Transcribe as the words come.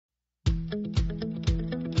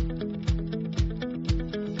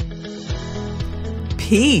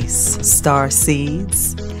Peace,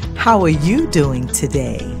 Starseeds. How are you doing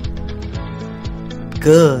today?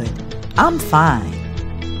 Good. I'm fine.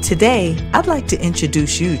 Today, I'd like to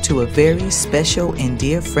introduce you to a very special and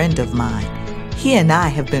dear friend of mine. He and I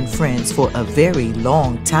have been friends for a very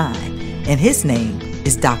long time, and his name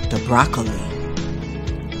is Dr. Broccoli.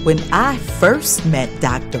 When I first met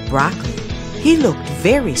Dr. Broccoli, he looked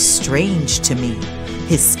very strange to me.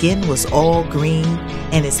 His skin was all green,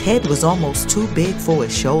 and his head was almost too big for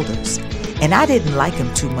his shoulders. And I didn't like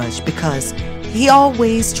him too much because he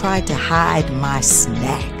always tried to hide my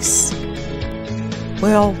snacks.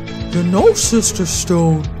 Well, Sister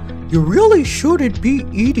Stone, you really shouldn't be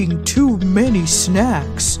eating too many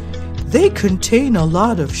snacks. They contain a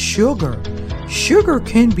lot of sugar. Sugar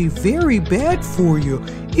can be very bad for you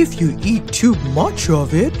if you eat too much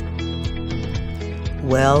of it.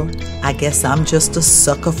 Well, I guess I'm just a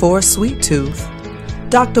sucker for a sweet tooth.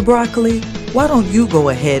 Dr. Broccoli, why don't you go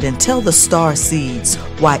ahead and tell the Starseeds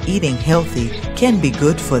why eating healthy can be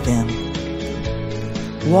good for them?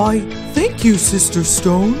 Why, thank you, Sister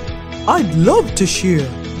Stone. I'd love to share.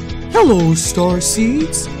 Hello,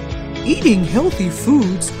 Starseeds. Eating healthy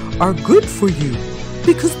foods are good for you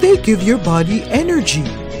because they give your body energy.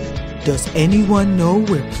 Does anyone know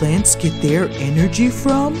where plants get their energy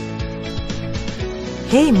from?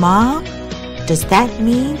 Hey, Mom, does that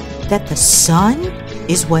mean that the sun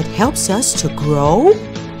is what helps us to grow?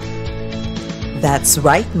 That's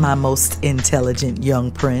right, my most intelligent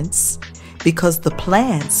young prince, because the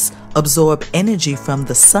plants absorb energy from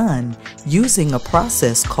the sun using a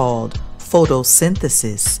process called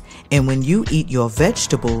photosynthesis. And when you eat your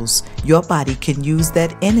vegetables, your body can use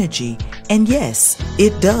that energy. And yes,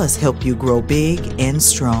 it does help you grow big and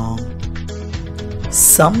strong.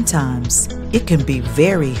 Sometimes it can be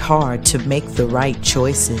very hard to make the right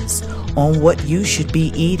choices on what you should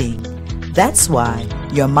be eating. That's why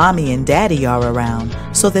your mommy and daddy are around,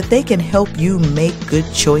 so that they can help you make good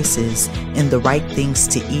choices and the right things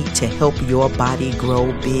to eat to help your body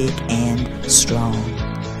grow big and strong.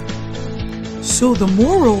 So the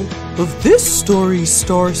moral of this story,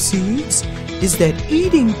 Starseeds, is that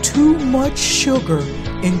eating too much sugar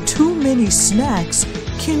and too many snacks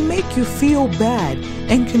can make you feel bad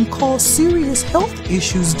and can cause serious health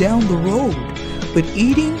issues down the road. But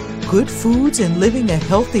eating good foods and living a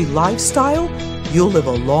healthy lifestyle, you'll live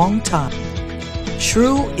a long time.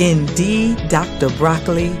 True indeed, Dr.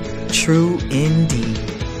 Broccoli, true indeed.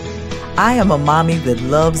 I am a mommy that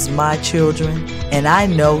loves my children, and I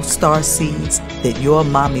know, Starseeds, that your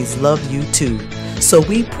mommies love you too. So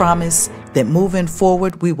we promise that moving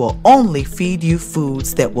forward, we will only feed you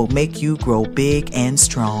foods that will make you grow big and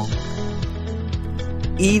strong.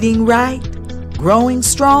 Eating right, growing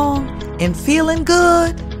strong, and feeling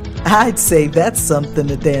good, I'd say that's something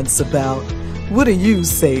to dance about. What do you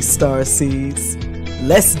say, Starseeds?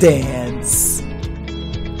 Let's dance!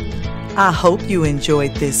 I hope you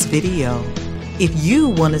enjoyed this video. If you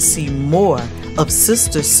want to see more of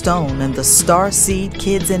Sister Stone and the Starseed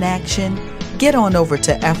kids in action, get on over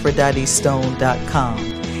to AphroditeStone.com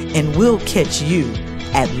and we'll catch you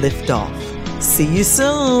at Liftoff. See you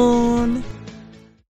soon!